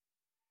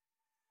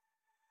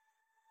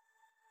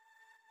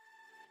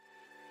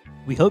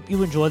We hope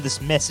you enjoy this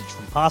message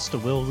from Pastor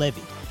Will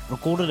Levy,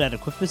 recorded at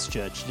Equippers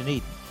Church,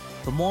 Dunedin.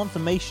 For more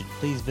information,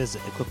 please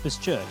visit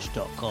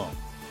equipperschurch.com.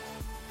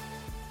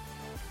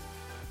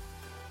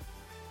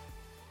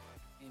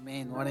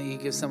 Amen. Why don't you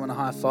give someone a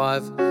high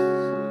five?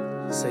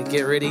 Say,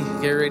 get ready,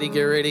 get ready,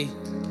 get ready.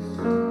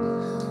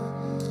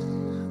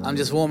 I'm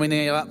just warming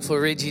you up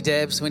for Reggie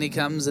Dabbs when he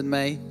comes in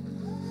May.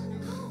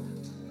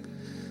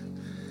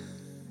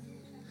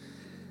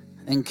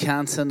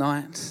 Encounter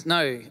night.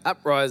 No,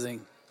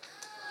 uprising.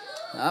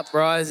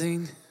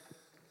 Uprising.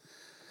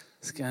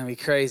 It's going to be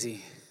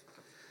crazy.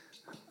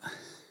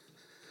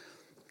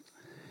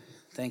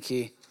 Thank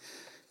you,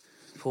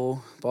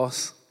 Paul,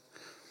 boss.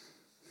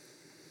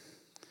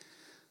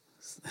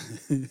 I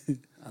think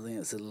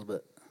it's a little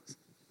bit,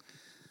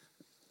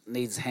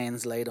 needs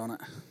hands laid on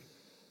it.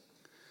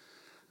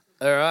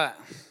 All right.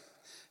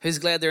 Who's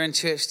glad they're in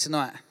church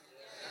tonight?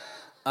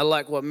 I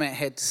like what Matt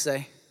had to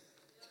say.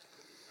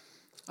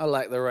 I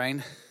like the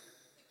rain.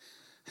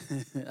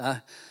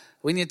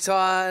 When you're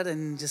tired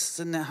and just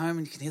sitting at home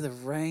and you can hear the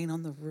rain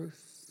on the roof.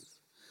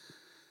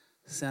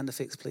 Sound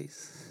effects,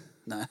 please.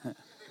 No.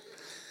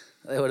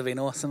 That would have been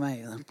awesome,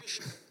 eh?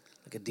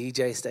 Like a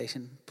DJ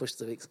station, push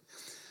the Vicks.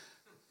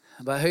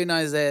 But who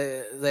knows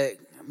that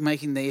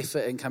making the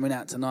effort and coming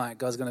out tonight,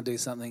 God's going to do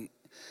something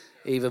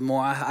even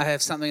more. I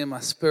have something in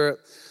my spirit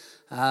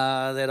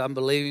that I'm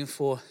believing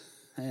for,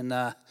 and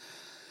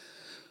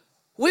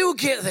we will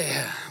get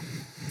there.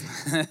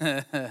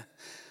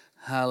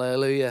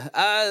 Hallelujah.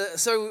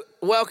 So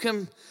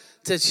welcome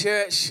to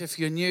church. If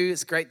you're new,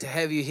 it's great to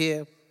have you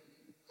here.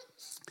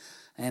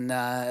 And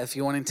if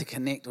you're wanting to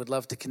connect, we'd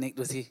love to connect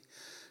with you.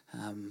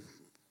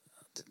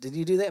 Did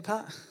you do that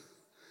part?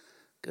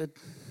 Good.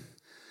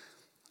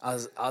 I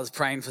was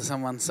praying for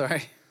someone,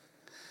 sorry.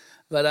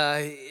 But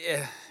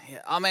yeah.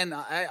 I mean,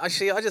 I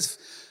just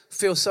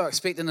feel so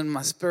expectant in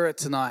my spirit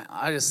tonight.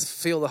 I just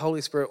feel the Holy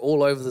Spirit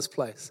all over this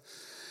place.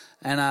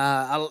 And,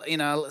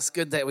 it's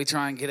good that we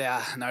try and get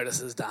our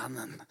notices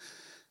done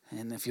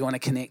and if you want to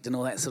connect and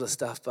all that sort of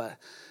stuff. But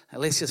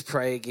let's just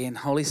pray again.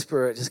 Holy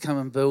Spirit, just come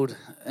and build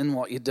in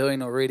what you're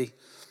doing already.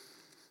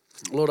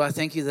 Lord, I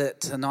thank you that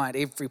tonight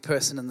every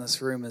person in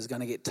this room is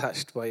going to get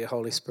touched by your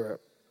Holy Spirit.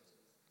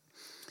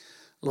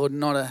 Lord,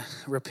 not a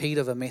repeat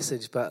of a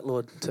message, but,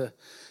 Lord, to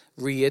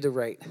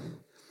reiterate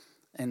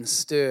and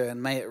stir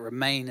and may it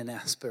remain in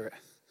our spirit.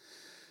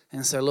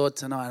 And so, Lord,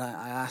 tonight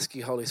I ask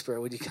you, Holy Spirit,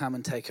 would you come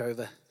and take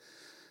over?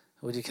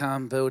 Would you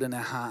come and build in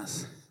our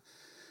hearts?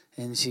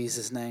 In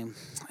Jesus' name,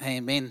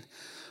 amen.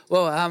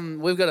 Well,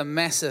 we've got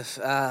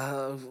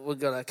we've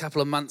got a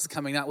couple of months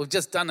coming up. We've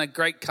just done a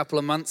great couple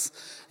of months,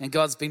 and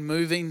God's been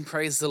moving,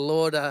 praise the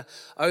Lord,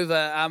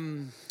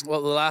 over, the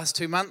last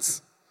 2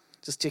 months?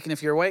 Just checking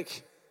if you're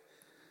awake.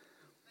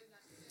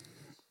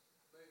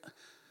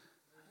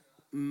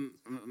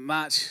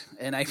 March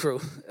and April.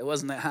 It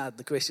wasn't that hard,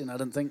 the question, I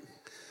don't think.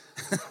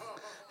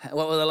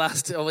 What were the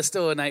last we're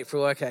still in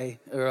April, okay,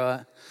 all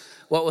right.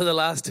 What were the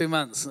last 2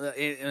 months?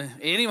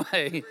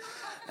 Anyway,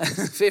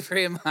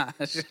 February and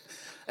March.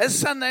 It's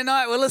Sunday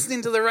night, we're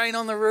listening to the rain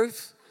on the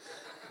roof.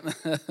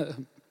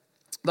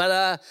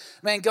 But,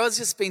 man, God's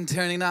just been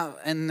turning up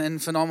in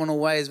phenomenal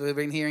ways. We've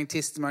been hearing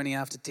testimony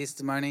after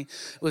testimony.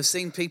 We've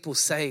seen people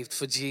saved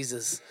for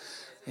Jesus.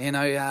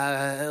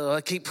 I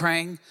keep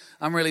praying.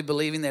 I'm really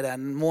believing that our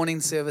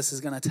morning service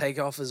is going to take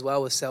off as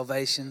well with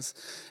salvations.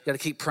 Got to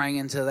keep praying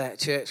into that,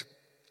 church.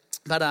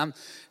 But, I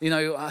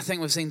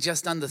think we've seen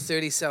just under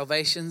 30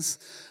 salvations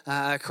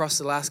across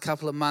the last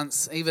couple of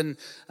months. Even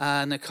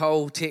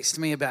Nicole texted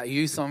me about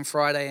youth on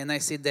Friday, and they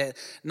said that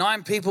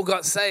 9 people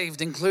got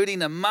saved,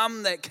 including a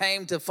mum that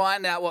came to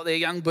find out what their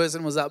young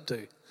person was up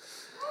to.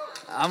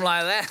 I'm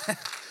like,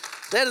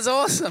 that is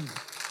awesome.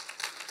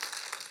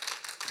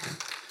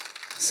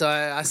 So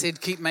I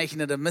said, keep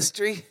making it a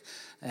mystery,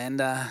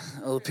 and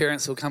all the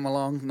parents will come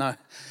along. No.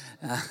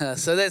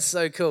 So that's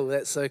so cool.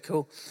 That's so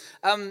cool.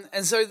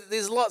 And so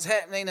there's lots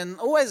happening and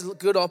always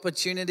good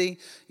opportunity.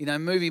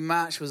 Movie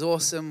March was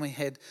awesome. We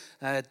had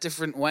a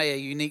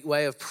unique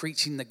way of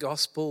preaching the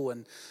gospel.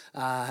 And,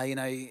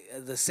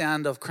 the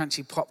sound of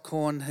crunchy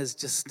popcorn has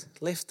just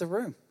left the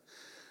room.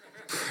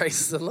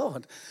 Praise the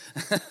Lord.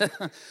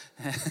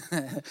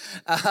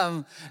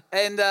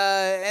 And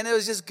it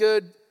was just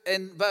good.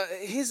 But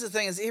here's the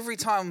thing is every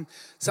time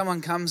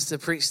someone comes to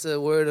preach the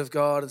word of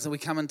God, and so we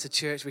come into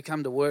church, we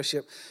come to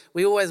worship,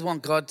 we always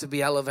want God to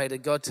be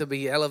elevated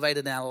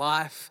in our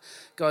life,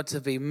 God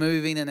to be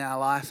moving in our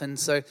life. And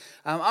so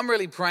I'm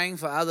really praying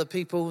for other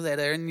people that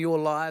are in your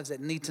lives that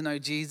need to know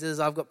Jesus.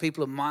 I've got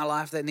people in my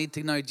life that need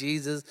to know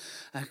Jesus.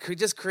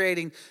 Just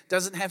creating,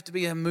 doesn't have to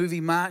be a movie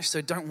march,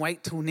 so don't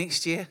wait till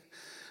next year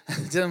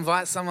to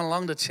invite someone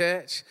along to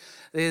church.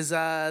 There's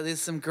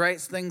some great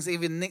things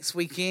even next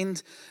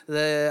weekend.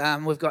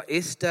 We've got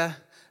Esther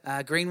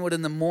Greenwood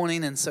in the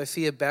morning and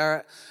Sophia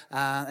Barrett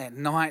at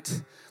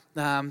night.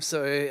 And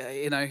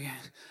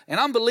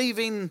I'm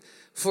believing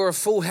for a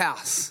full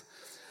house.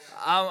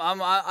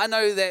 I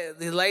know that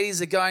the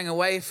ladies are going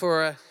away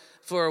for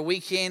for a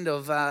weekend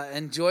of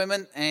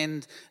enjoyment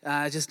and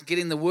just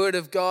getting the Word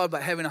of God,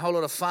 but having a whole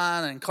lot of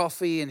fun and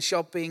coffee and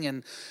shopping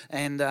and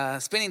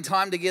spending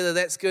time together.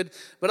 That's good.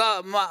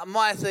 But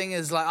my thing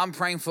is, like, I'm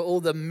praying for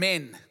all the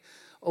men.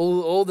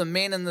 All the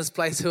men in this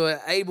place who are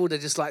able to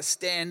just like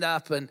stand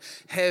up and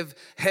have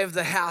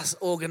the house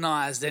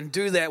organized and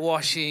do that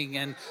washing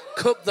and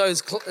cook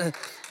those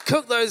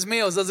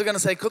meals. I was going to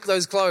say cook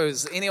those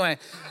clothes. Anyway,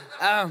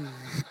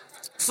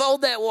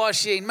 fold that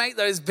washing, make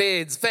those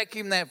beds,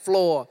 vacuum that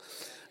floor.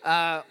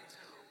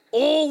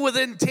 All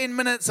within 10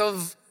 minutes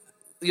of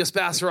your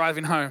spouse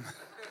arriving home.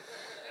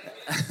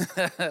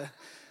 The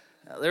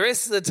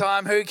rest of the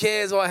time, who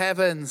cares what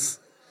happens?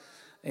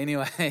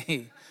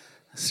 Anyway.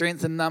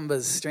 Strength in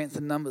numbers.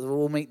 We'll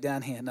all meet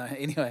down here. No,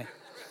 anyway.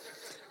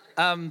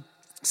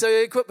 So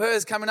Equip Her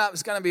is coming up.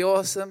 It's going to be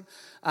awesome.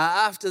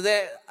 After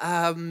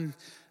that,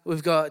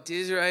 we've got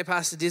Desiree,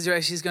 Pastor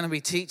Desiree. She's going to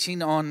be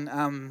teaching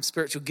on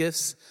spiritual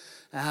gifts.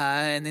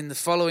 And then the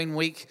following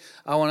week,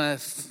 I want to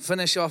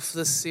finish off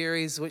this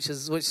series, which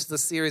is the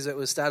series that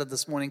was started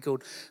this morning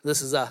called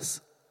This Is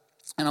Us.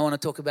 And I want to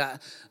talk about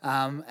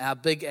our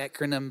big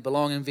acronym,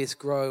 Belong, Invest,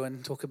 Grow,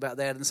 and talk about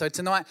that. And so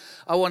tonight,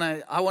 I want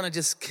to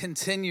just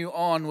continue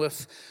on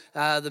with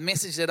the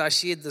message that I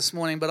shared this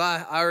morning, but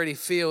I already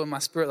feel in my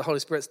spirit, the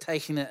Holy Spirit's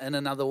taking it in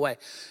another way.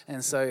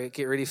 And so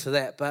get ready for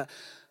that. But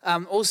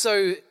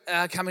also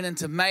coming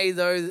into May,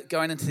 though,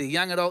 going into the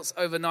young adults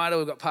overnight,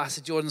 we've got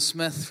Pastor Jordan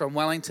Smith from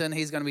Wellington.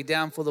 He's going to be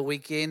down for the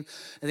weekend.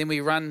 And then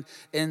we run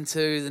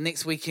into the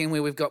next weekend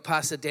where we've got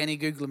Pastor Danny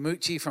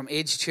Guglielmucci from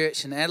Edge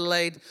Church in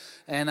Adelaide.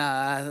 And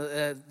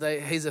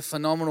he's a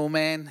phenomenal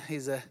man.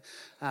 It's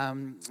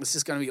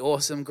just going to be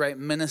awesome. Great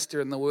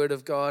minister in the Word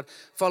of God.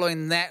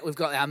 Following that, we've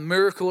got our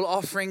miracle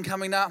offering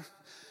coming up.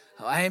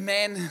 Oh,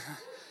 amen.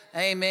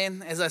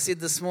 Amen. As I said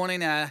this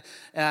morning, our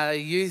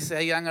youth, our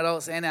young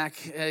adults, and our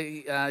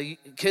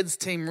kids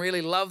team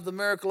really love the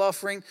miracle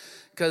offering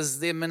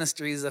because their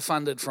ministries are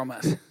funded from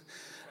it.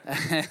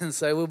 And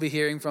so we'll be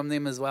hearing from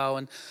them as well.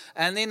 And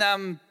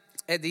then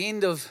at the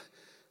end of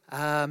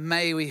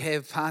May, we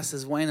have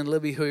Pastors Wayne and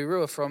Levy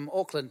who are from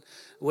Auckland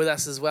with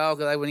us as well.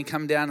 They will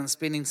come down and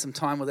spending some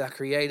time with our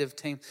creative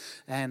team,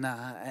 and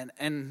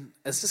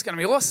it's just going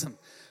to be awesome.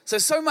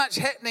 So much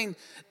happening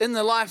in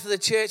the life of the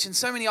church, and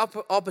so many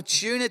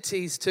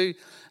opportunities to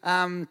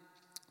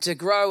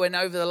grow. And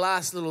over the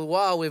last little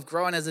while, we've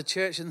grown as a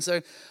church. And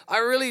so I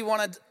really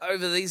wanted,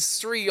 over these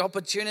 3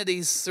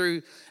 opportunities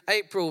through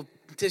April,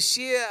 to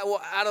share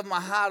out of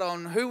my heart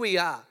on who we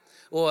are.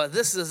 Or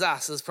this is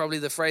us is probably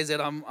the phrase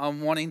that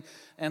I'm wanting.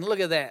 And look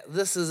at that.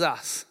 This is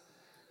us.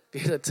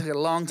 It took a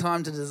long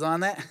time to design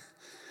that.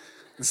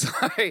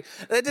 Sorry,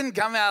 that didn't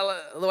come out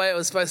the way it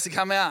was supposed to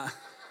come out.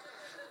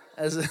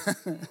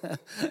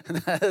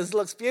 This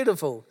looks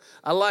beautiful.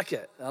 I like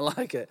it.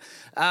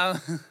 All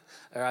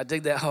right,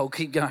 dig that hole.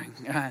 Keep going.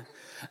 All right.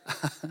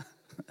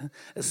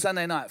 It's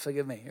Sunday night.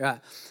 Forgive me. Right.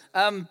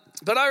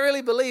 But I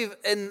really believe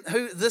in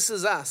who this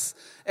is us.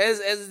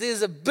 As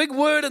there's a big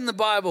word in the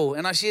Bible,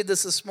 and I shared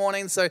this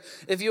morning. So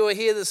if you were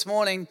here this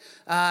morning,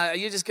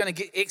 you're just going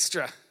to get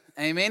extra.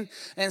 Amen.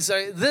 And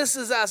so this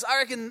is us. I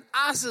reckon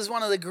us is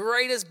one of the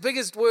greatest,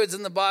 biggest words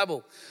in the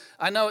Bible.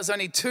 I know it's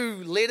only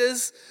 2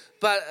 letters.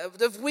 But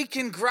if we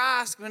can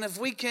grasp and if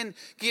we can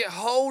get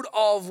hold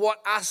of what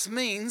us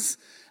means,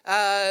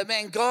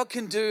 man, God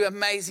can do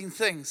amazing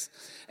things.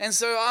 And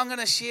so I'm going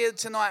to share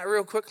tonight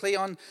real quickly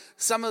on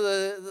some of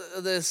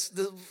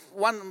the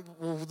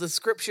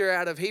scripture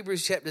out of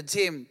Hebrews chapter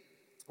 10.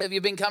 If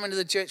you've been coming to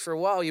the church for a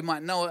while, you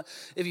might know it.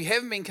 If you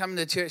haven't been coming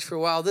to church for a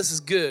while, this is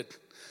good.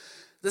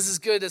 This is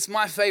good. It's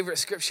my favorite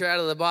scripture out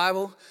of the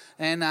Bible.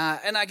 And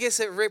I guess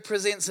it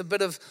represents a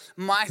bit of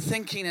my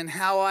thinking and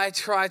how I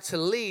try to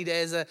lead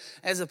as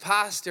a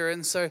pastor.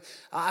 And so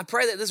I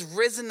pray that this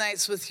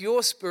resonates with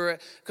your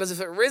spirit, because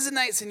if it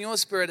resonates in your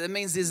spirit, it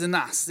means there's an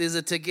us. There's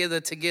a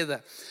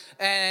together.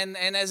 And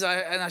as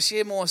I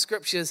share more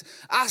scriptures,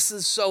 us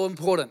is so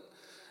important.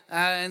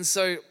 And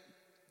so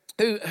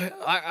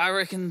I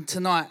reckon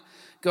tonight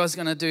God's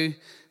going to do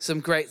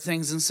some great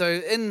things. And so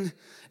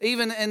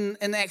even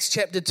in Acts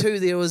chapter 2,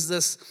 there was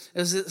this,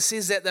 it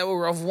says that they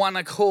were of one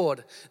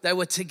accord. They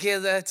were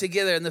together.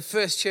 In the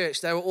first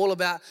church, they were all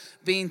about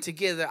being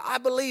together. I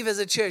believe as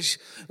a church,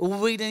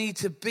 we need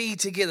to be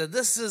together.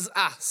 This is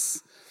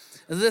us.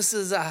 This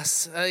is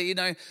us.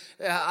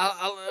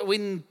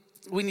 When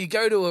you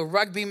go to a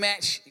rugby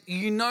match,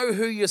 you know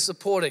who you're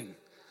supporting.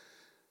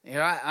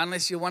 Right?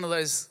 Unless you're one of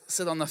those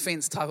sit on the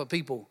fence type of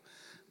people.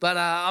 But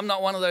I'm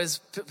not one of those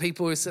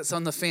people who sits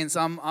on the fence.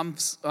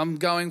 I'm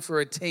going for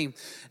a team.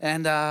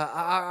 And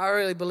I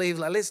really believe,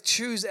 let's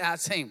choose our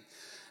team.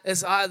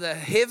 It's either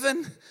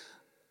heaven,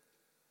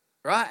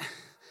 right?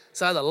 It's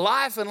either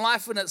life and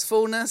life in its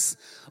fullness,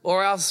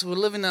 or else we're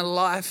living a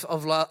life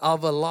of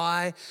a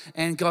lie,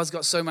 and God's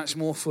got so much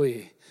more for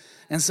you.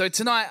 And so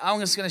tonight,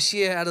 I'm just going to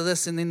share out of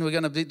this, and then we're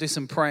going to do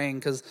some praying,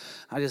 because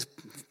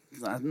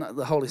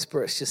the Holy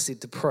Spirit's just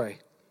said to pray.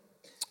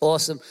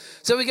 Awesome.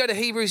 So we go to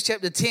Hebrews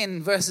chapter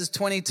 10, verses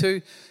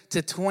 22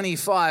 to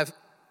 25.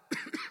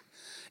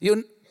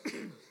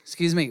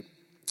 Excuse me.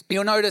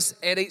 You'll notice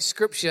at each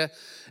scripture,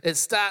 it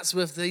starts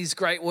with these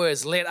great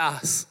words, let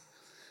us.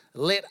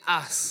 Let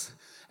us.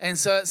 And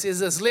so it says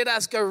this, let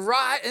us go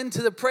right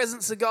into the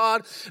presence of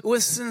God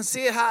with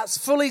sincere hearts,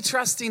 fully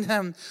trusting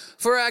Him.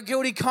 For our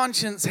guilty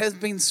conscience has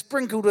been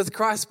sprinkled with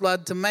Christ's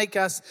blood to make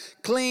us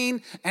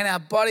clean, and our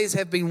bodies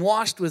have been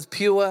washed with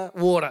pure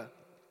water.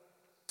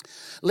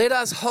 Let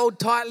us hold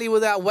tightly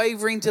without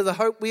wavering to the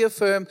hope we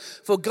affirm,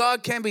 for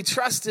God can be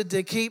trusted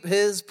to keep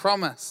His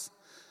promise.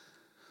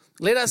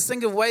 Let us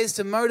think of ways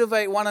to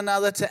motivate one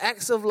another to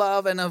acts of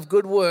love and of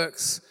good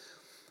works.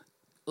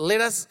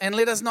 Let us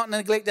not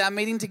neglect our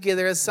meeting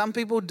together as some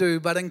people do,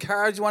 but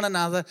encourage one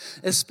another,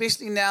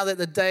 especially now that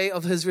the day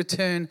of His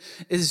return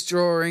is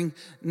drawing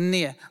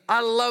near.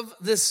 I love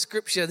this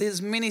scripture.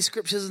 There's many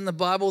scriptures in the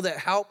Bible that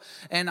help,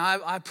 and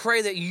I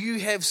pray that you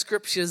have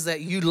scriptures that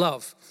you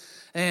love.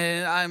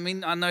 And I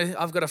mean, I know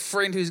I've got a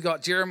friend who's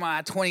got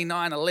Jeremiah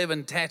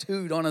 29:11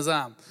 tattooed on his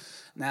arm.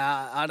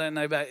 Now, I don't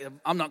know about,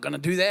 I'm not going to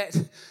do that.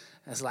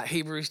 It's like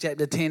Hebrews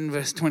chapter 10,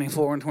 verse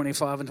 24 and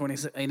 25 and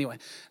 26. Anyway,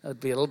 it would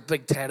be a little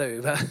big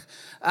tattoo. But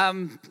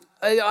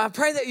I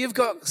pray that you've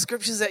got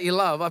scriptures that you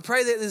love. I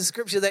pray that there's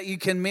scripture that you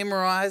can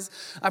memorize.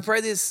 I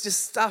pray there's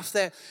just stuff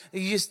that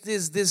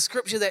there's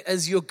scripture that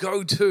is your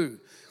go-to.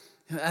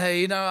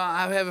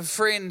 I have a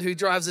friend who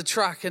drives a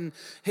truck, and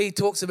he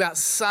talks about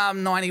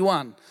Psalm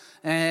 91.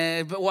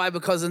 But why?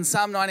 Because in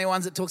Psalm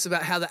 91 it talks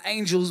about how the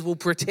angels will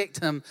protect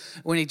him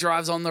when he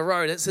drives on the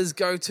road. It's his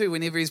go-to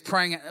whenever he's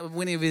praying,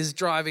 whenever he's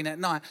driving at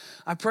night.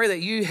 I pray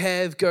that you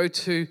have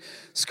go-to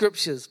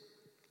scriptures.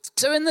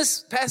 So in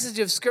this passage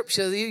of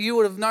scripture, you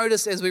would have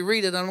noticed as we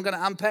read it, and I'm going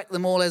to unpack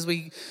them all as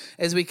we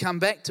come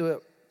back to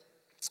it.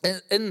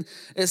 And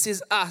it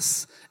says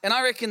us, and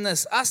I reckon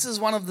this, us is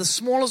one of the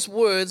smallest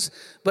words,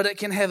 but it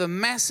can have a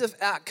massive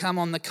outcome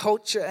on the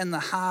culture and the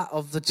heart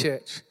of the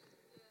church.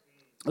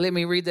 Let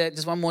me read that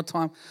just one more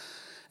time.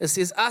 It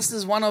says, us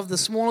is one of the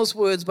smallest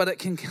words, but it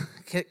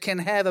can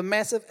have a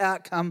massive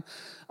outcome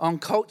on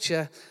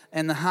culture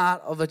and the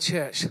heart of a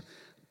church.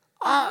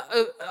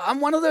 I'm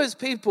one of those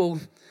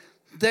people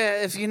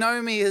that, if you know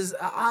me,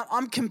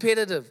 I'm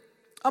competitive.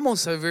 I'm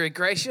also very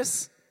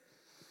gracious.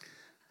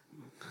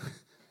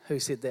 Who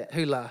said that?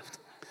 Who laughed?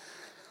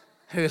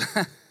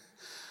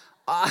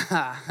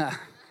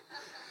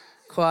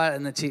 Quiet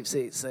in the cheap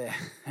seats there.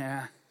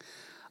 Yeah.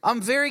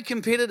 I'm very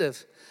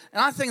competitive. And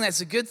I think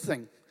that's a good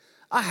thing.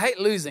 I hate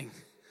losing.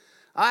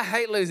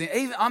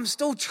 Even I'm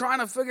still trying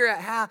to figure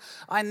out how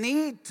I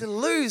need to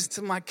lose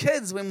to my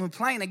kids when we're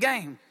playing a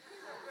game.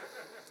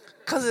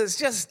 Because it's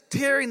just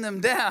tearing them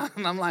down.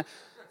 And I'm like,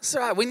 it's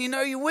all right. When you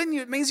know you win,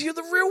 it means you're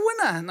the real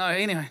winner. No,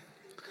 anyway.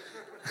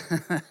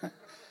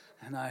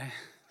 No.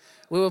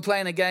 We were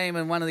playing a game,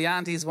 and one of the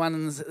aunties won,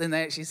 and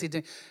they actually said to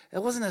me,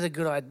 wasn't it a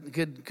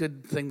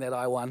good thing that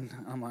I won?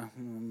 I'm like,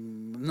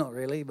 not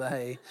really, but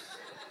hey.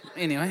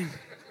 Anyway.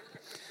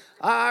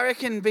 I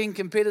reckon being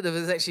competitive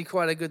is actually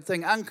quite a good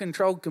thing.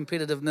 Uncontrolled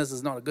competitiveness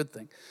is not a good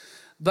thing.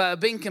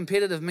 But being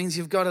competitive means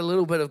you've got a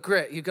little bit of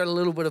grit. You've got a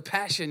little bit of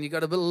passion. You've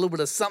got a little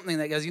bit of something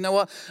that goes, you know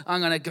what,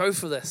 I'm going to go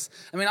for this.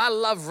 I mean, I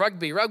love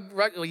rugby.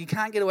 Well, you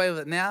can't get away with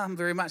it now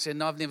very much.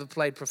 And I've never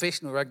played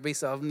professional rugby,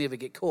 so I'll never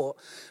get caught.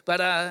 But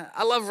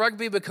I love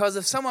rugby because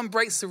if someone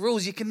breaks the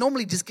rules, you can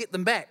normally just get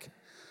them back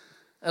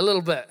a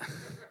little bit.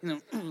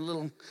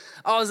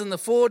 I was in the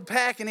forward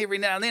pack, and every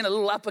now and then a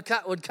little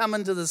uppercut would come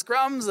into the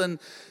scrums, and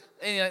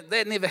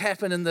that never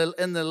happened in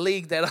the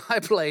league that I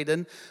played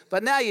in.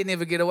 But now you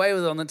never get away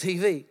with it on the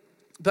TV.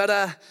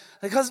 But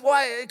because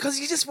why? Because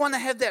you just want to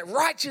have that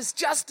righteous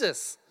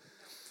justice.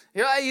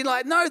 You're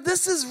like, no,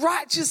 this is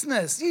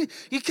righteousness. You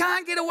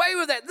can't get away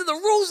with that. The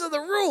rules are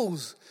the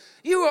rules.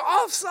 You were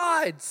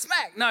offside.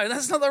 Smack. No,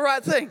 that's not the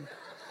right thing.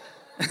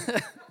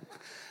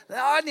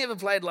 I never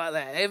played like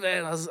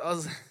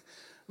that.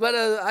 But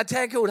I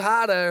tackled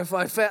harder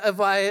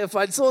if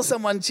I saw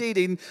someone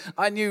cheating.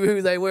 I knew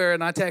who they were,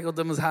 and I tackled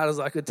them as hard as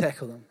I could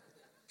tackle them.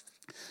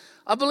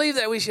 I believe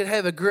that we should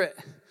have a grit.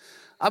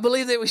 I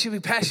believe that we should be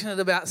passionate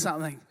about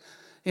something.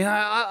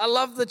 I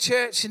love the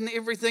church and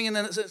everything, and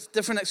its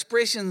different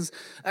expressions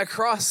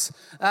across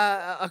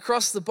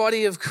the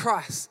body of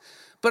Christ.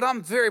 But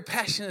I'm very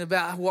passionate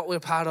about what we're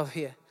part of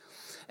here,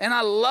 and I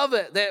love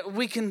it that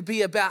we can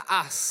be about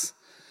us.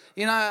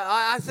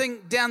 I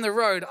think down the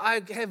road,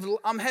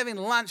 I'm having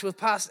lunch with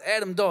Pastor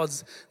Adam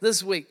Dodds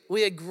this week.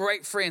 We are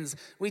great friends.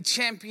 We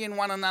champion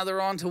one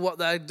another on to what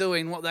they're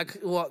doing, what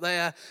they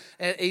are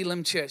at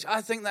Elim Church.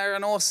 I think they're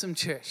an awesome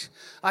church.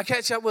 I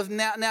catch up with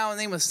now and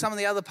then with some of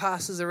the other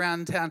pastors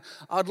around town.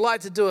 I'd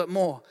like to do it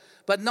more,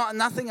 but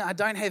nothing. I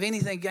don't have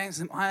anything against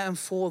them. I am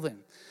for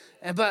them.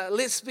 But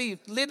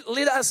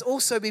let us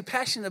also be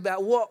passionate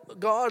about what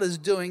God is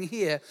doing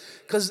here,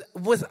 because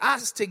with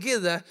us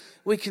together,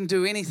 we can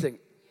do anything.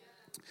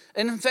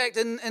 And in fact,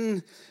 there's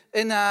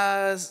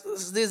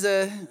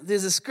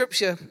a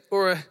scripture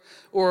or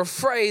a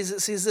phrase that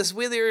says this: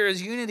 where there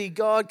is unity,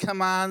 God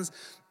commands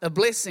a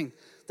blessing.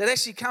 That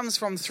actually comes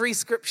from 3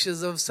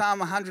 scriptures of Psalm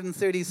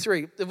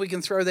 133. If we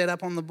can throw that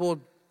up on the board,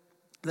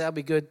 that'll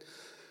be good.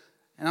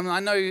 And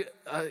I know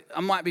I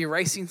might be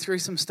racing through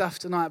some stuff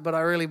tonight, but I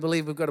really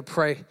believe we've got to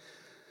pray. Have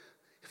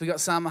we got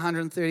Psalm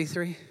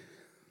 133?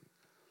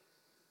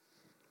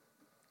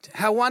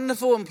 How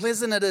wonderful and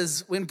pleasant it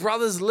is when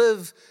brothers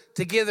live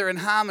together in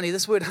harmony.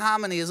 This word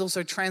harmony is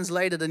also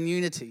translated in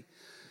unity.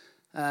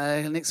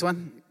 Next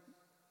one.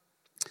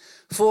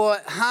 For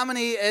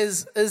harmony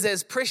is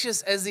as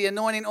precious as the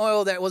anointing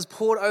oil that was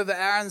poured over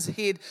Aaron's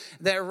head,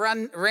 that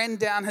ran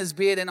down his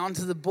beard and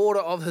onto the border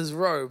of his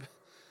robe.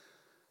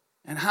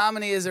 And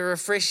harmony is as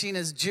refreshing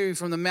as dew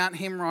from the Mount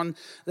Hermon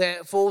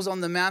that falls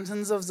on the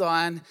mountains of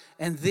Zion.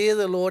 And there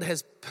the Lord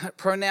has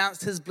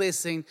pronounced his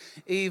blessing,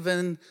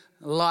 even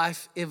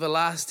life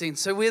everlasting.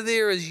 So where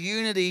there is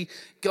unity,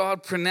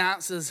 God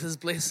pronounces his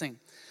blessing.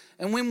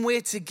 And when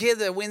we're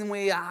together, when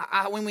we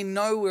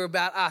know we're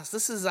about us,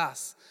 this is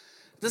us.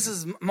 This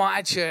is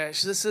my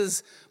church. This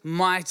is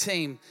my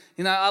team.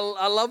 You know,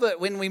 I love it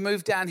when we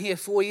moved down here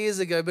 4 years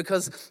ago,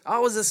 because I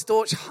was a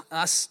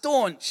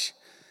staunch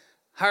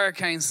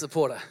Hurricane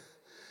supporter.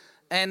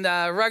 And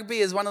rugby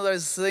is one of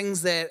those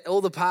things that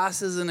all the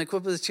pastors in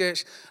Equippers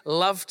Church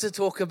love to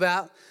talk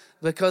about,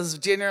 because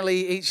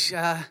generally each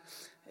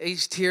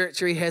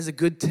territory has a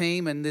good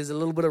team and there's a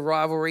little bit of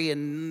rivalry,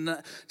 and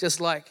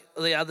just like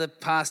the other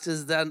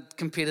pastors, they're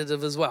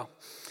competitive as well.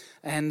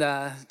 And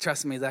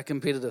trust me, they're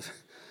competitive.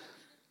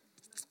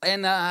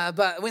 And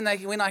but when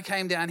I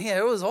came down here,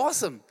 it was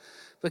awesome,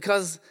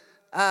 because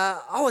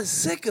I was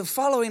sick of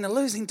following a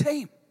losing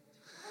team.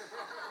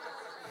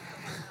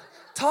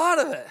 Tired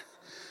of it.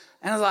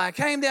 And I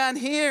came down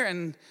here,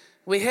 and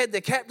we had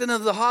the captain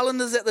of the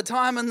Highlanders at the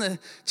time in the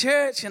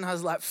church, and I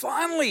was like,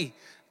 finally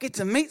get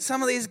to meet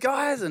some of these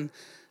guys and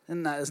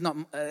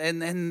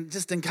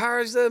just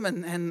encourage them,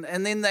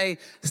 and then they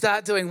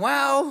start doing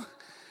well,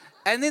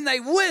 and then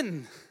they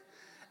win.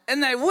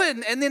 And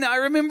then I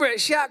remember at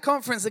Shout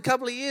Conference a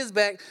couple of years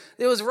back,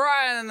 there was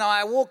Ryan and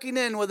I walking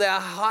in with our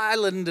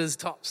Highlanders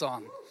tops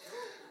on.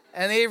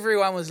 And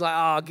everyone was like,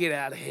 oh, get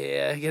out of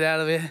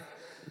here.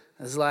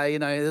 It's like, you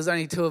know, there's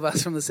only two of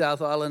us from the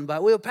South Island,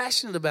 but we were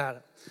passionate about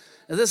it.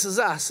 And this is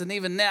us, and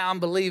even now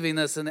I'm believing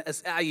this, and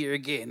it's our year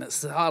again.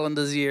 It's the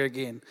Highlanders' year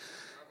again.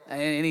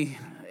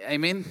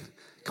 Amen?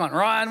 Come on,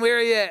 Ryan, where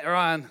are you at,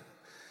 Ryan?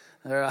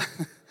 All right.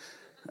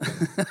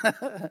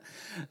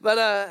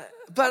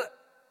 But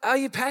are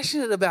you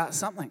passionate about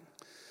something?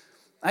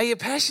 Are you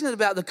passionate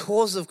about the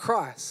cause of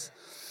Christ?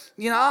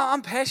 You know,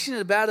 I'm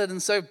passionate about it,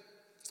 and so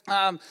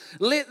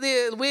where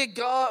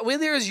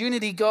there is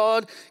unity,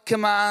 God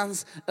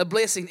commands a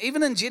blessing.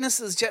 Even in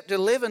Genesis chapter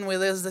 11, where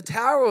there's the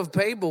Tower of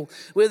Babel,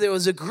 where there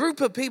was a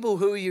group of people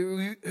who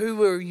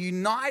were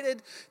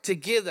united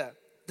together.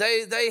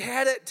 They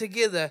had it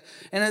together,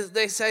 and as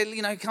they say,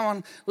 you know, come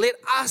on, let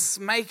us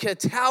make a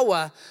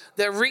tower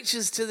that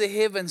reaches to the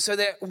heavens so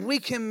that we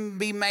can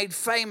be made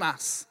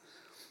famous.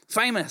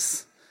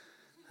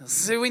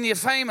 So when you're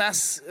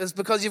famous, it's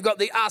because you've got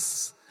the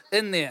us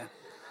in there.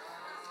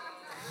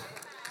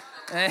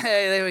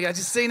 Hey, there we go.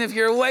 Just seeing if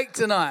you're awake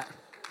tonight.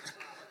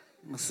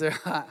 That's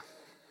right.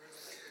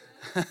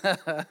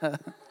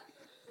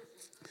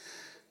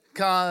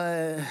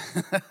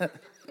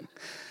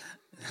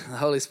 The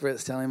Holy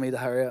Spirit's telling me to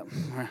hurry up.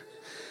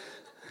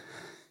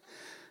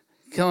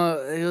 Come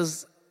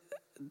on,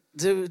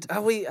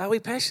 are we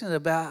passionate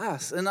about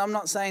us? And I'm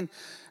not saying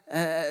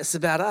it's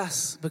about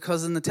us,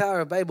 because in the Tower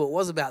of Babel it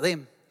was about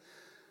them.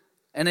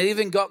 And it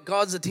even got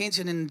God's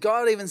attention, and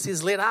God even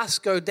says, let us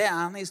go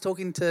down. He's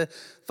talking to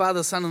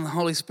Father, Son, and the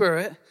Holy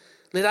Spirit.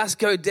 Let us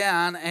go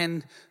down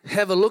and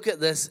have a look at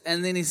this.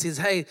 And then he says,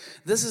 hey,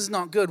 this is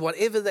not good.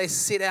 Whatever they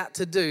set out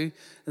to do,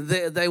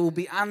 they will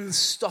be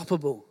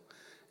unstoppable.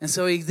 And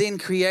so he then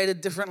created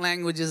different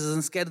languages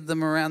and scattered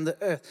them around the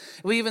earth.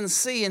 We even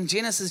see in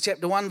Genesis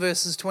chapter 1,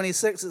 verses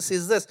 26, it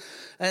says this,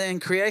 in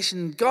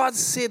creation, God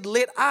said,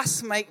 let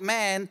us make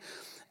man,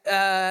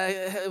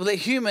 the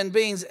human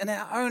beings in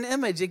our own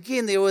image.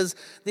 Again, there was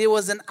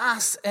an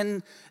us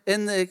in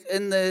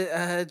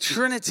the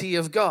Trinity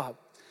of God.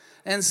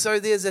 And so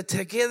there's a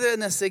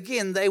togetherness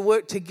again. They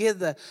work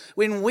together.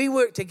 When we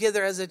work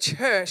together as a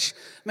church,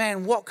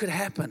 man, what could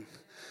happen?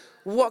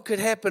 What could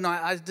happen?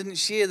 I didn't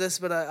share this,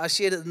 but I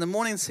shared it in the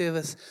morning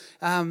service.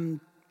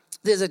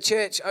 There's a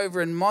church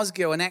over in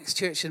Mosgiel, an Acts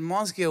church in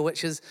Mosgiel,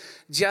 which has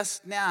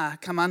just now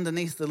come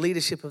underneath the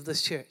leadership of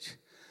this church.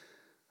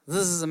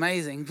 This is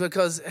amazing,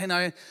 because, you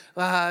know,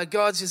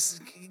 God's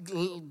just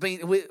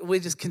we're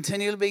just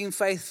continually being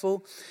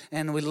faithful,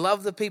 and we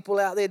love the people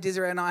out there.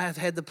 Desiree and I have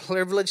had the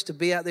privilege to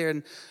be out there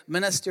and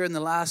minister in the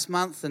last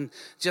month, and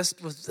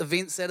just with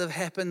events that have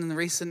happened in the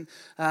recent,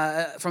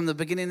 from the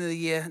beginning of the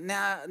year.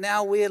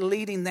 Now we're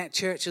leading that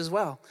church as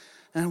well.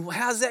 And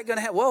how's that going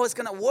to happen? Well, it's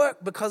going to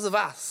work because of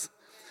us.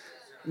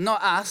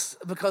 Not us,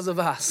 because of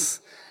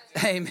us.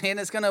 Amen.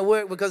 It's going to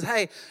work because,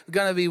 hey,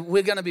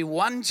 we're going to be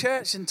one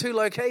church in two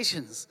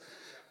locations.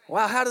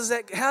 Wow, how's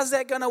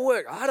that going to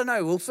work? I don't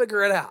know. We'll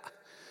figure it out.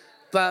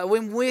 But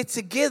when we're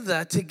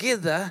together,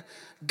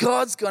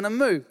 God's going to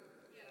move.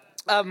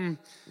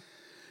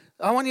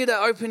 I want you to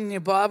open your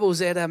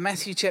Bibles at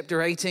Matthew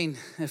chapter 18,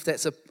 if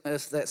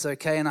that's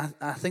okay, and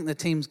I think the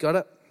team's got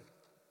it.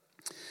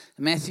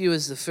 Matthew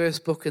is the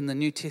first book in the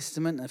New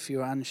Testament, if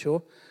you're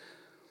unsure.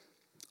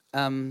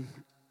 And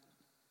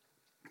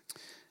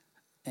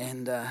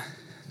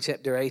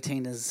chapter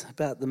 18 is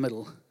about the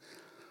middle.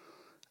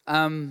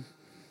 And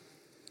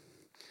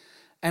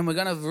we're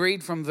going to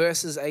read from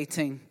verses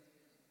 18,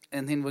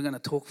 and then we're going to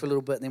talk for a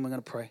little bit, and then we're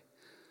going to pray.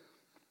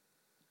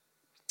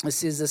 It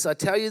says this: I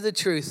tell you the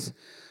truth,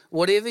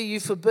 whatever you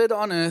forbid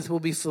on earth will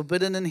be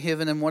forbidden in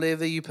heaven, and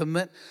whatever you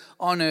permit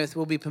on earth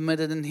will be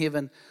permitted in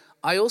heaven.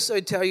 I also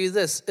tell you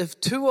this, if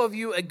two of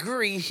you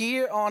agree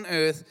here on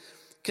earth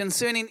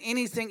concerning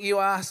anything you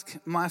ask,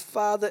 my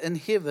Father in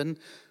heaven,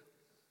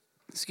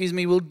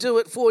 will do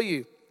it for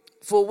you.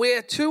 For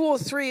where two or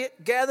three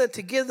gather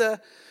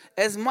together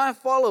as my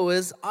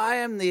followers, I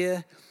am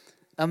there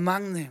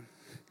among them.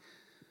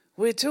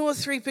 Where two or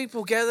three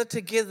people gather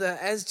together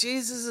as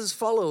Jesus'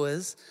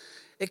 followers,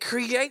 it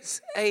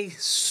creates a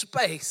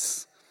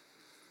space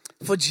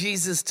for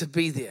Jesus to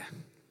be there.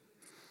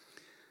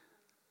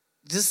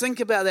 Just think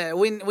about that.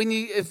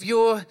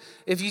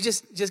 If you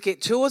just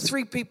get two or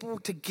three people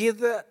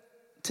together,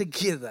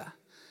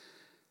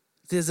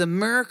 there's a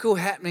miracle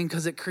happening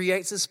because it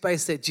creates a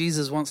space that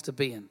Jesus wants to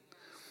be in.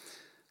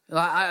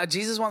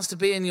 Jesus wants to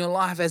be in your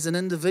life as an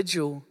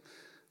individual,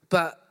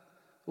 but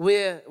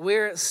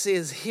where it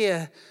says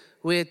here,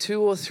 where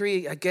two or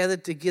three are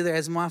gathered together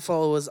as my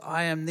followers,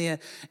 I am there.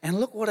 And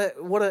look what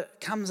it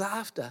comes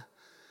after.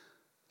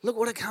 Look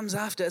what it comes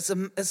after. This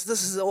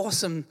is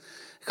awesome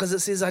because it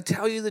says, I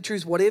tell you the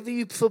truth, whatever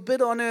you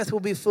forbid on earth will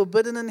be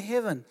forbidden in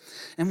heaven.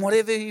 And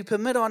whatever you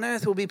permit on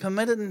earth will be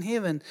permitted in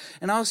heaven.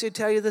 And I also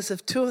tell you this,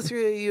 if two or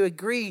three of you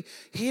agree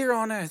here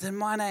on earth in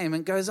my name,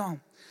 and it goes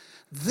on.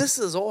 This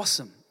is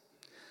awesome.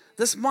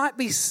 This might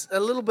be a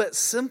little bit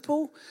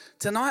simple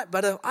tonight,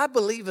 but I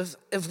believe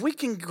if we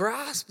can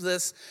grasp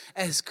this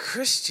as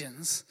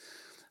Christians,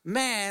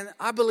 man,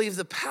 I believe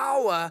the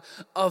power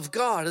of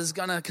God is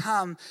going to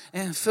come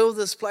and fill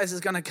this place.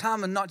 It's going to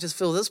come and not just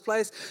fill this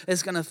place.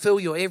 It's going to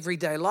fill your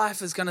everyday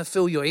life. It's going to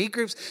fill your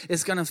e-groups.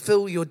 It's going to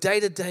fill your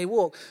day-to-day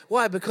walk.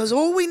 Why? Because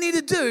all we need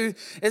to do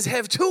is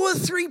have two or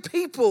three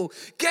people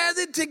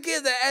gathered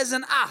together as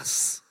an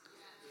us.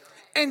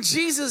 And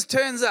Jesus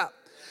turns up.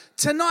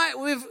 Tonight,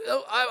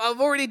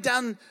 I've already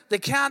done the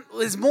count.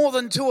 There's more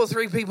than two or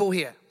three people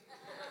here.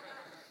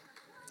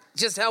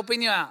 Just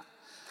helping you out.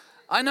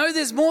 I know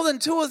there's more than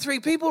two or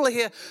three people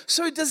here.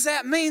 So does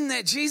that mean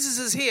that Jesus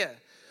is here?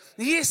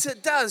 Yes,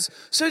 it does.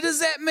 So does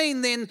that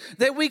mean then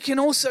that we can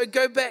also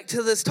go back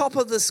to this top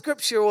of the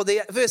scripture or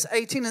the verse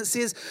 18? It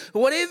says,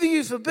 whatever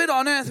you forbid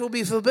on earth will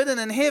be forbidden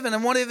in heaven,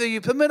 and whatever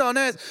you permit on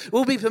earth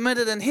will be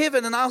permitted in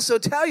heaven. And I also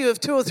tell you, if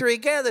two or three are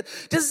gathered,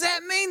 does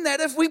that mean that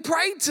if we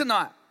prayed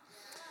tonight?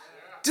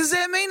 Does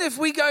that mean if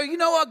we go, you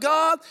know what,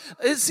 God,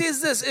 it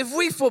says this, if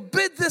we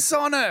forbid this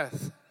on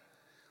earth,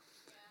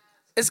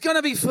 it's going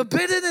to be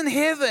forbidden in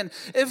heaven.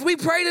 If we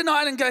pray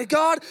tonight and go,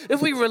 God,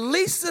 if we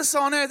release this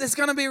on earth, it's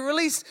going to be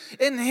released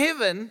in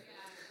heaven.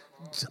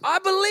 I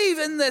believe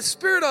in the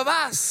spirit of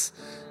us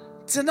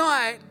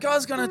tonight,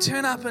 God's going to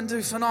turn up and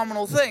do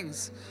phenomenal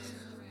things.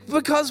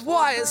 Because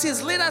why? It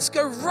says, let us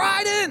go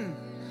right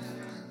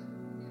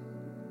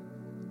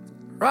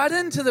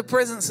into the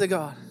presence of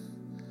God.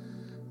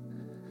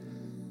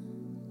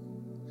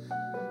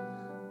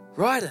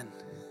 Right in.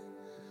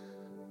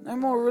 No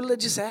more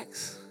religious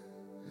acts.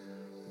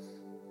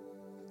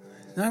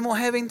 No more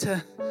having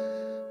to,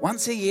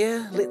 once a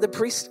year, let the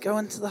priest go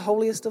into the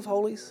holiest of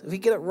holies. If he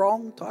get it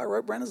wrong, tie a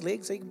rope around his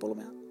leg so he can pull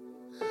him out.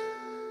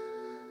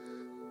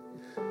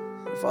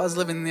 If I was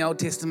living in the Old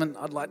Testament,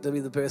 I'd like to be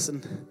the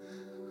person,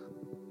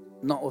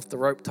 not with the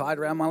rope tied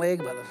around my leg,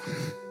 but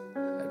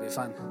it'd be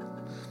fun.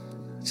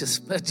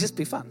 It'd just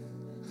be fun.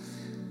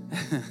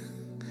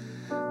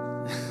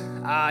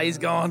 He's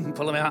gone.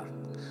 Pull him out.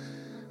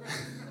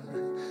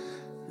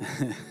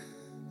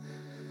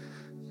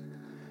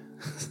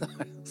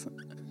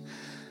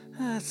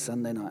 It's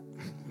Sunday night.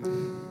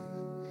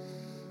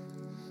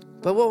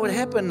 But what would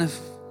happen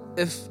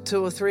if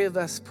two or three of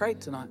us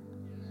prayed tonight?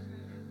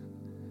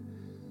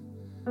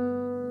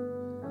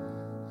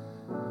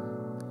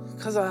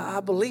 Because I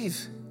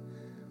believe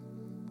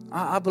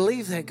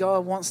that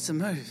God wants to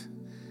move,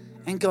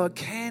 and God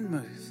can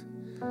move.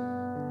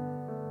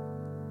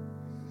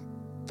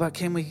 But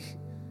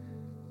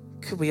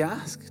could we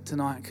ask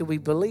tonight? Could we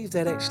believe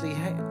that actually,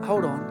 hey,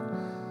 hold on.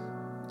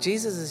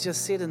 Jesus has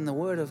just said in the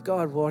Word of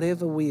God,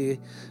 whatever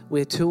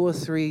where two or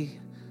three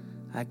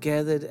are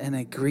gathered in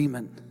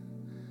agreement,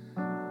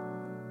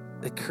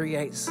 it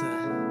creates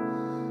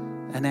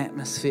an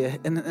atmosphere.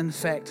 And in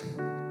fact,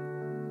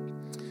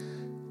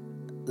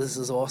 this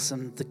is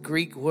awesome. The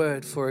Greek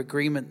word for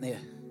agreement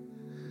there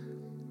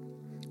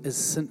is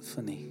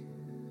symphony.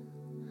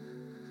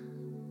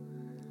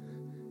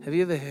 Have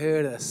you ever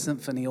heard a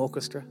symphony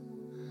orchestra?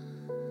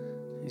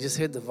 You just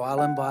heard the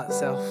violin by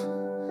itself.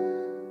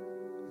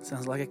 It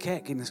sounds like a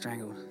cat getting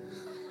strangled.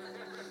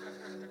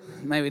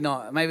 Maybe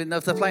not. Maybe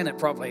if they're playing it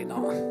properly,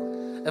 not.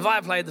 If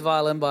I played the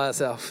violin by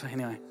itself,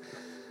 anyway.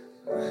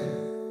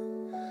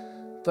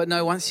 But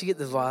no, once you get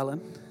the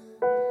violin,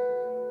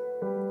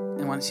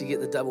 and once you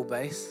get the double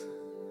bass,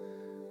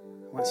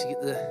 once you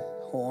get the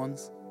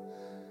horns,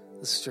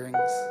 the strings,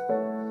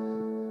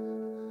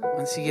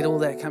 once you get all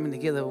that coming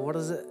together, what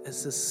is it?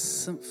 It's a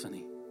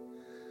symphony.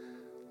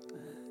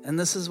 And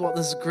this is what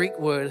this Greek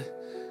word,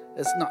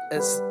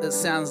 it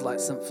sounds like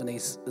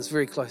symphonies. It's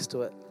very close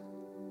to it.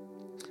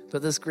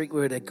 But this Greek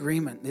word,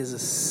 agreement, there's a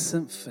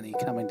symphony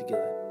coming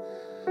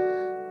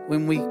together.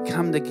 When we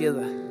come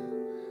together,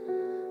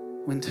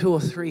 when two or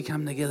three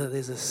come together,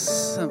 there's a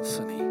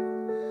symphony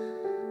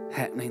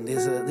happening.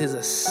 There's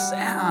a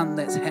sound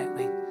that's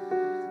happening.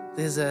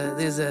 There's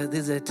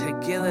a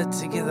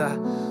together.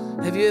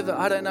 Have you ever?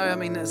 I don't know. I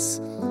mean,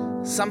 it's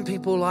some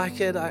people like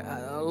it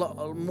a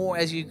lot more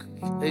as you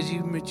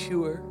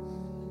mature.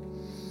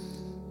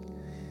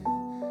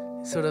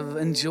 Sort of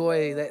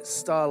enjoy that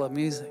style of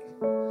music.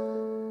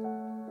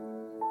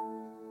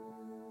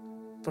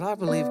 But I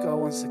believe God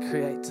wants to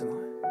create tonight.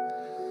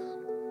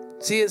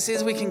 See, it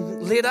says we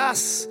can let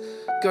us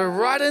go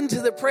right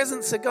into the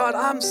presence of God.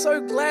 I'm so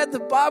glad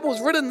the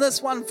Bible's written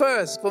this one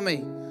first for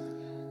me.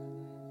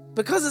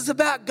 Because it's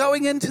about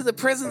going into the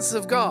presence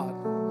of God.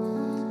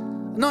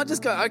 Not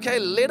just go, okay,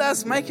 let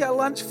us make our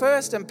lunch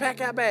first and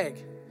pack our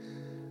bag.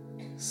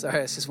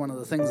 Sorry, it's just one of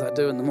the things I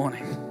do in the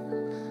morning.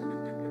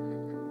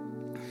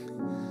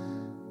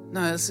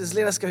 No, it says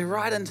let us go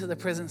right into the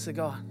presence of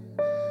God.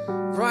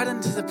 Right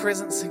into the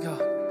presence of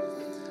God.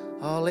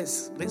 Oh,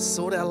 let's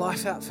sort our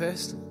life out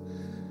first.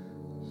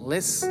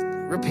 Let's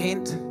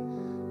repent,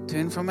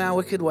 turn from our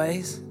wicked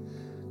ways.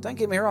 Don't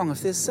get me wrong,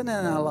 if there's sin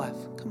in our life,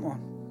 come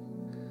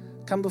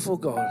on. Come before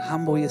God,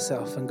 humble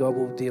yourself, and God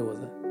will deal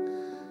with it.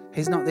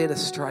 He's not there to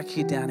strike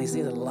you down. He's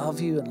there to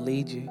love you and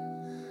lead you.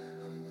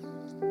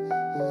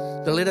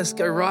 But let us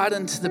go right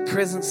into the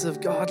presence of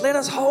God. Let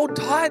us hold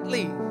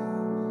tightly,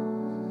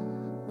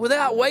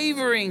 without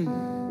wavering,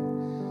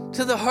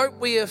 to the hope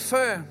we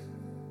affirm.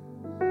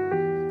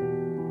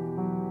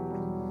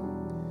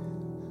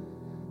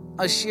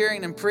 I was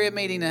sharing in prayer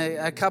meeting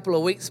a couple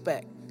of weeks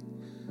back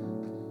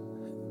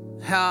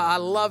how I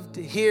loved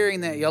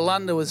hearing that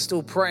Yolanda was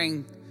still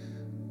praying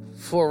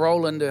for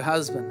Roland, her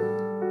husband.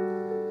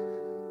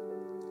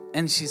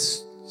 And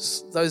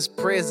those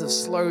prayers have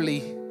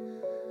slowly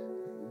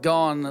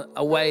gone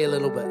away a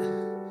little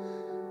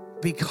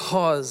bit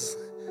because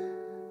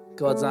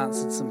God's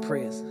answered some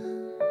prayers.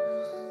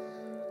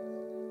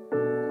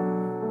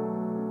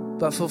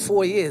 But for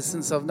 4 years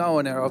since I've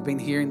known her, I've been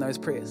hearing those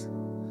prayers.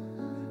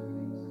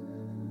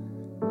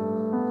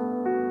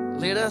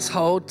 Let us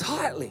hold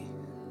tightly.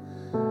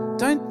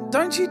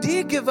 Don't you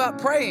dare give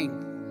up praying.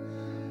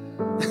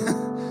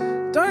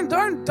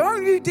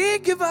 Don't you dare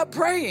give up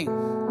praying.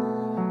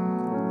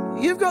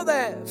 You've got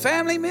that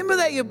family member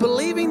that you're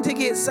believing to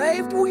get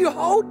saved. Well, you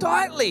hold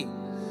tightly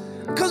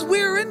because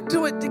we're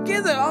into it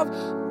together.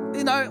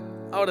 I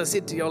would have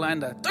said to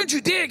Yolanda, don't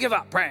you dare give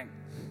up praying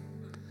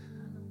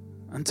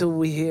until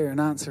we hear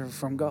an answer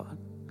from God.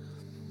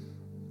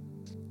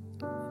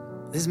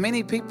 There's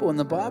many people in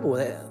the Bible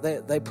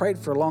that they prayed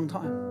for a long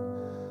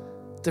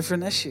time.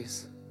 Different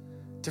issues,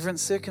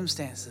 different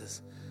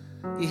circumstances.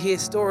 You hear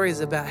stories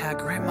about how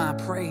grandma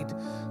prayed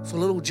for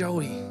little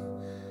Joey.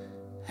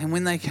 And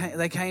when they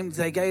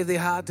gave their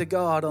heart to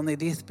God on their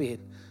deathbed.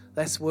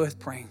 That's worth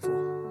praying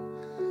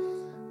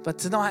for. But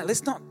tonight,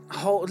 let's not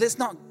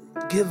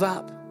give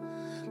up.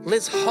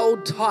 Let's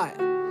hold tight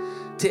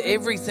to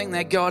everything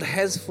that God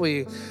has for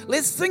you.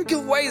 Let's think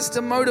of ways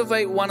to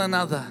motivate one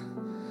another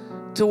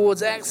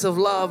towards acts of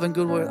love and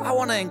good work. I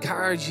want to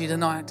encourage you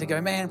tonight to go,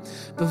 man,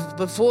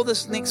 before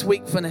this next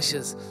week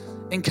finishes,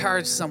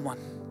 encourage someone.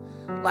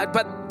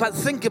 But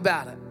think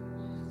about it.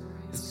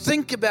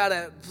 Think about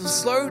it.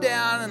 Slow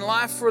down in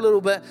life for a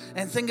little bit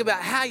and think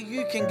about how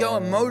you can go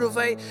and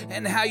motivate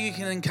and how you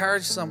can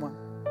encourage someone.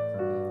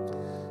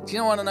 Do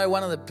you want to know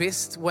one of the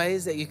best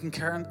ways that you can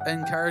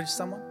encourage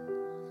someone?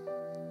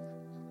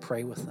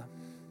 Pray with them.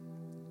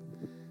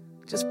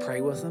 Just pray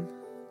with them.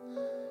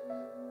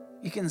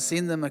 You can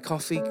send them a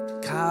coffee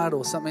card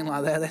or something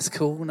like that. That's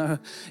cool. No,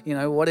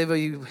 whatever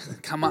you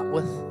come up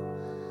with.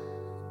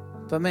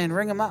 But man,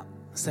 ring them up.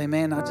 Say,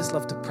 man, I'd just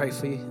love to pray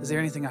for you. Is there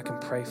anything I can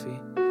pray for you?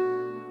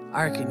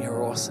 I reckon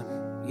you're awesome.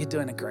 You're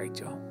doing a great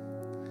job.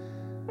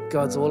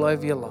 God's all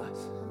over your life.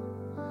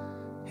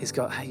 He's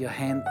got your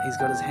hand. He's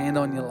got his hand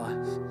on your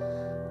life.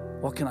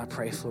 What can I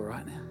pray for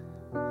right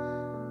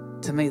now?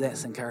 To me,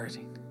 that's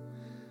encouraging.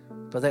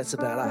 But that's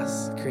about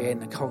us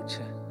creating a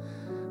culture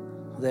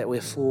that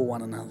we're for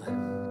one another.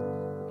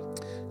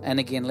 And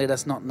again, let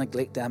us not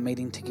neglect our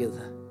meeting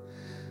together.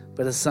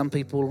 But as some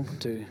people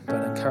do,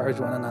 but encourage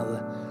one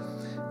another,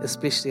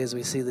 especially as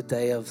we see the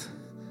day of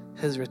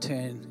his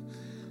return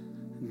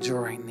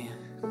drawing near.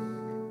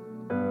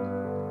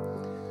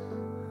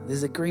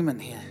 There's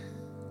agreement here.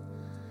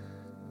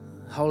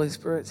 Holy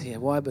Spirit's here.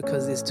 Why?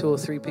 Because there's 2 or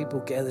 3 people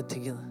gathered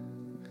together.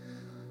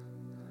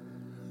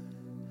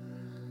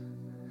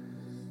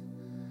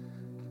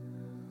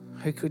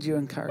 Who could you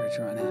encourage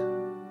right now?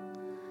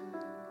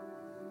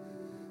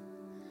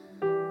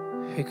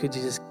 who could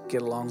you just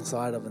get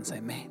alongside of and say,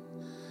 man,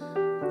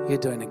 you're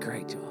doing a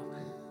great job.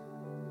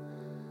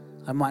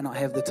 I might not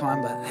have the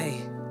time, but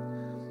hey,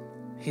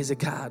 here's a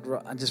card.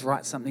 Just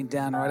write something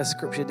down, write a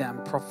scripture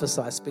down,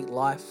 prophesy, speak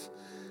life,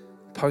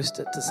 post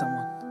it to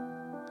someone.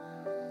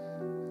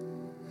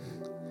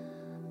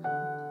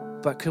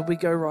 But could we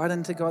go right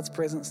into God's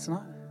presence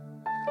tonight?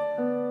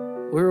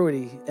 We're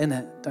already in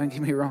it, don't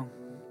get me wrong.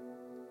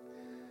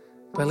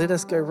 But let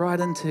us go right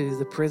into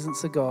the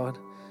presence of God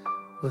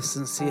with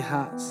sincere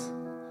hearts.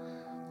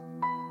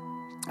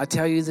 I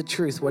tell you the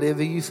truth,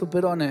 whatever you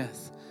forbid on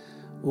earth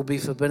will be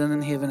forbidden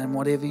in heaven, and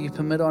whatever you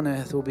permit on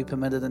earth will be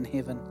permitted in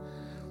heaven.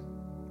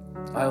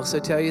 I also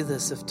tell you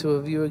this, if two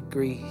of you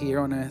agree here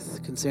on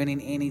earth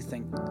concerning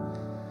anything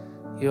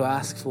you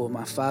ask for,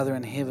 my Father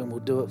in heaven will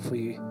do it for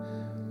you.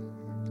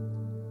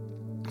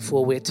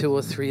 For where two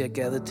or three are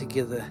gathered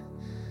together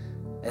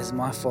as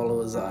my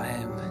followers, I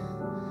am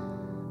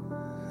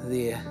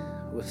there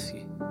with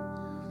you.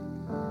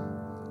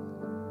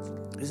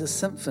 There's a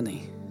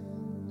symphony.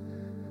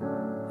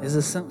 There's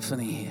a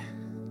symphony here.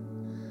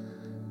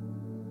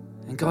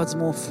 And God's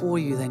more for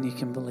you than you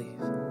can believe.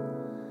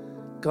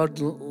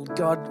 God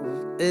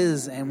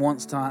is and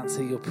wants to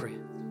answer your prayer.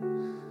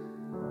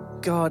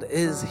 God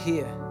is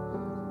here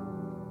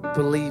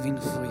believing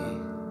for you.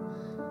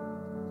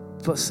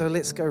 But so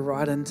let's go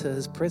right into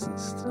His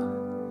presence tonight.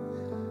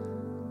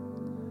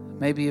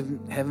 Maybe you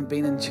haven't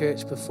been in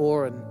church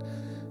before and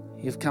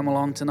you've come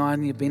along tonight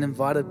and you've been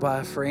invited by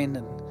a friend,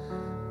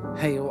 and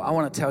hey, I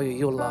want to tell you,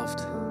 you're loved.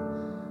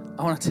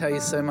 I want to tell you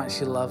so much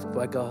you're loved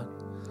by God.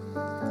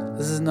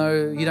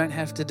 You don't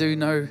have to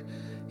do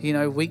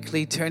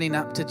weekly turning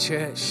up to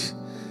church.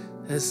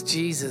 It's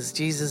Jesus.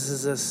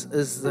 Jesus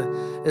is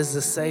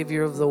the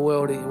Savior of the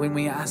world. When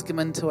we ask Him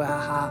into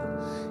our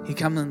heart, He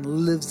comes and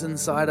lives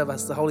inside of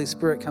us. The Holy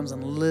Spirit comes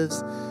and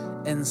lives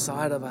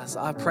inside of us.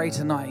 I pray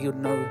tonight you'll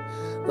know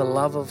the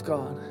love of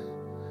God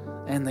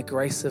and the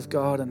grace of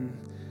God. And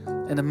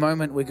in a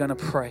moment, we're going to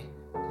pray.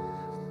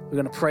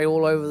 We're going to pray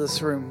all over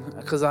this room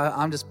because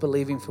I'm just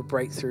believing for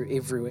breakthrough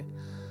everywhere.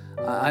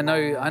 I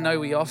know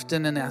we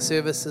often in our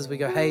services, we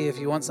go, hey, if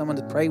you want someone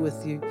to pray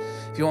with you,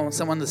 if you want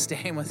someone to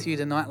stand with you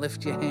tonight,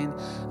 lift your hand.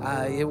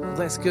 Well,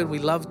 that's good. We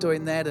love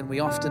doing that, and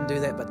we often do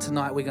that. But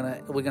tonight we're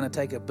gonna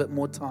take a bit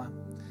more time,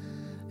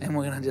 and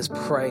we're gonna just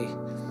pray,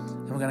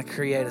 and we're gonna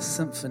create a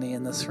symphony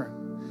in this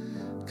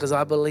room, because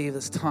I believe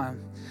it's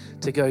time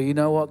to go, you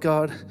know what,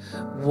 God,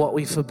 what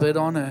we forbid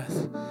on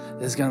earth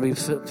is going to be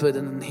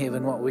forbidden in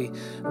heaven. What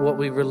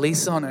we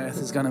release on earth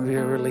is going to be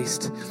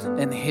released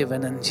in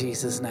heaven, in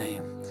Jesus'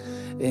 name.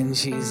 In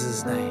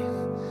Jesus'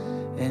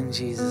 name. In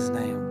Jesus'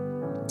 name.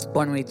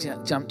 Why don't we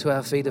jump to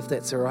our feet if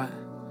that's all right?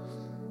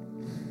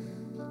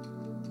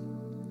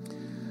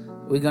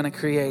 We're going to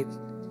create,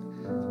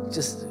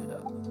 just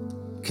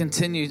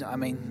continue,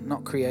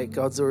 not create,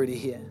 God's already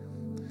here.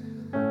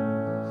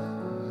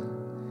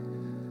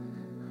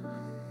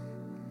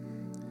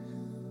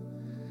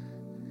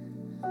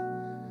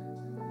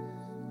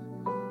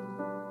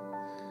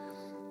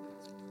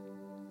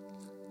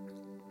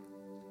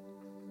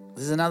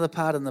 There's another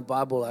part in the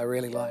Bible I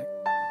really like.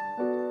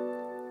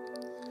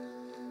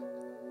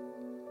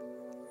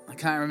 I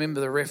can't remember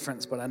the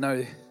reference, but I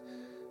know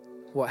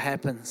what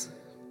happens.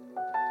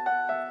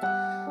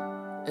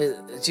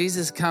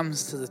 Jesus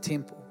comes to the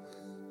temple,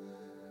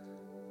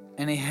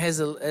 and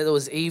it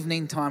was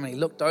evening time, and He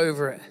looked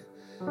over it,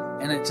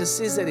 and it just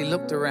says that He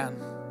looked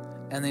around,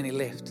 and then He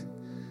left.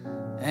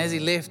 And as He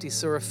left, He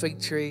saw a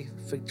fig tree.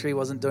 Fig tree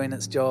wasn't doing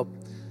its job.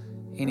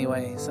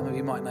 Anyway, some of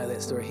you might know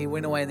that story. He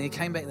went away, and then He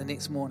came back the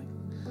next morning.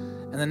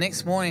 And the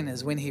next morning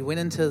is when He went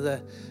into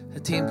the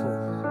temple,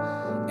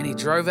 and He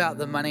drove out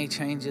the money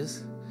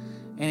changers,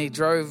 and He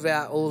drove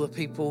out all the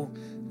people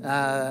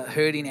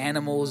herding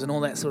animals and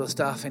all that sort of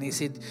stuff. And He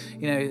said,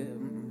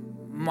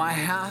 my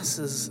house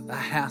is a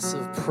house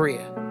of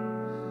prayer.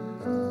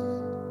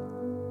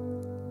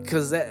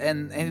 Because that,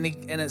 and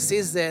it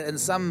says that in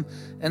some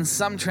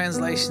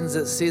translations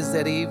it says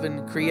that He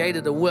even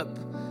created a whip,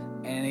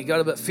 and He got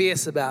a bit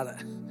fierce about it.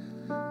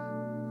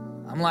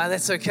 I'm like,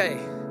 that's okay,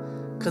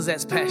 because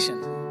that's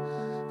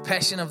passion.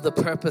 Passion of the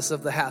purpose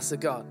of the house of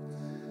God.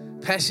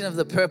 Passion of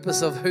the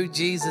purpose of who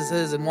Jesus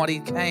is and what He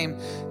came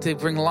to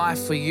bring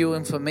life for you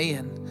and for me.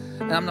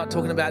 And I'm not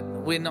talking about,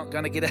 we're not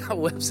going to get our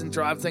whips and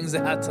drive things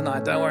out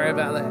tonight. Don't worry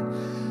about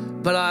that.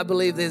 But I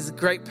believe there's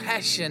great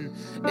passion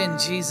in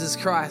Jesus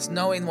Christ,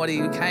 knowing what He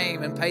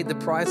came and paid the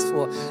price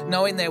for,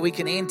 knowing that we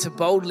can enter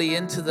boldly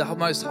into the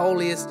most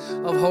holiest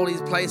of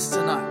holies place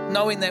tonight,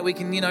 knowing that we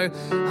can,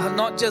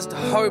 not just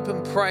hope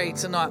and pray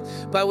tonight,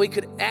 but we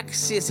could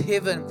access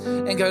heaven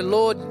and go,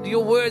 Lord,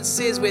 your word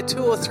says where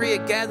two or three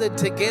are gathered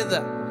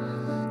together.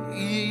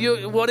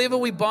 Whatever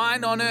we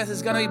bind on earth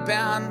is going to be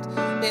bound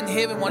in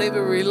heaven.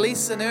 Whatever we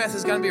release on earth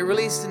is going to be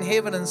released in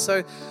heaven. And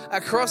so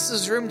across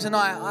this room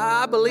tonight,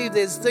 I believe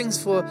there's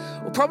things for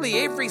probably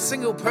every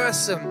single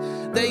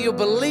person that you're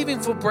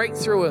believing for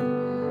breakthrough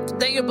in.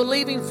 that you're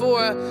believing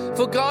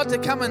for God to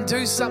come and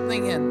do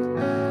something in.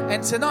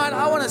 And tonight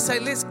I want to say,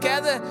 let's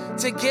gather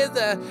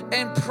together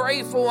and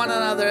pray for one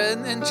another.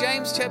 In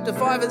James chapter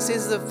 5, it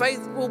says, the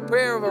faithful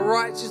prayer of a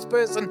righteous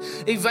person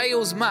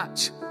avails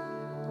much.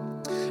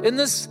 In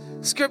this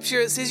scripture,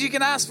 it says you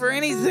can ask for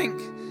anything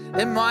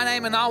in my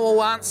name and I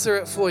will answer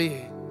it for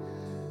you.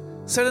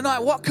 So tonight,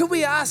 what could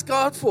we ask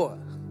God for?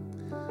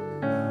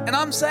 And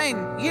I'm saying,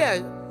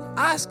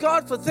 ask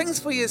God for things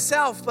for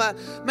yourself, but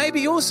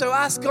maybe also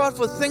ask God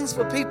for things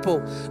for people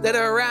that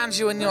are around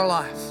you in your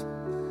life.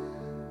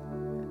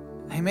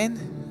 Amen.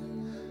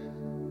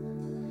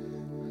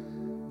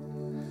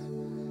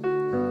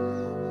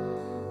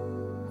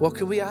 What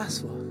could we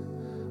ask for?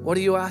 What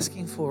are you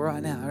asking for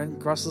right now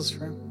across this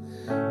room?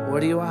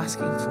 What are you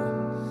asking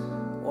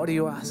for? What are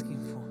you asking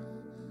for?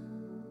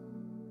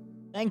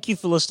 Thank you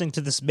for listening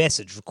to this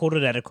message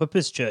recorded at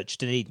Equippers Church,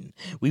 Dunedin.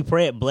 We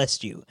pray it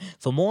blessed you.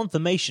 For more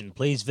information,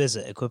 please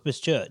visit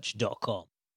equipperschurch.com.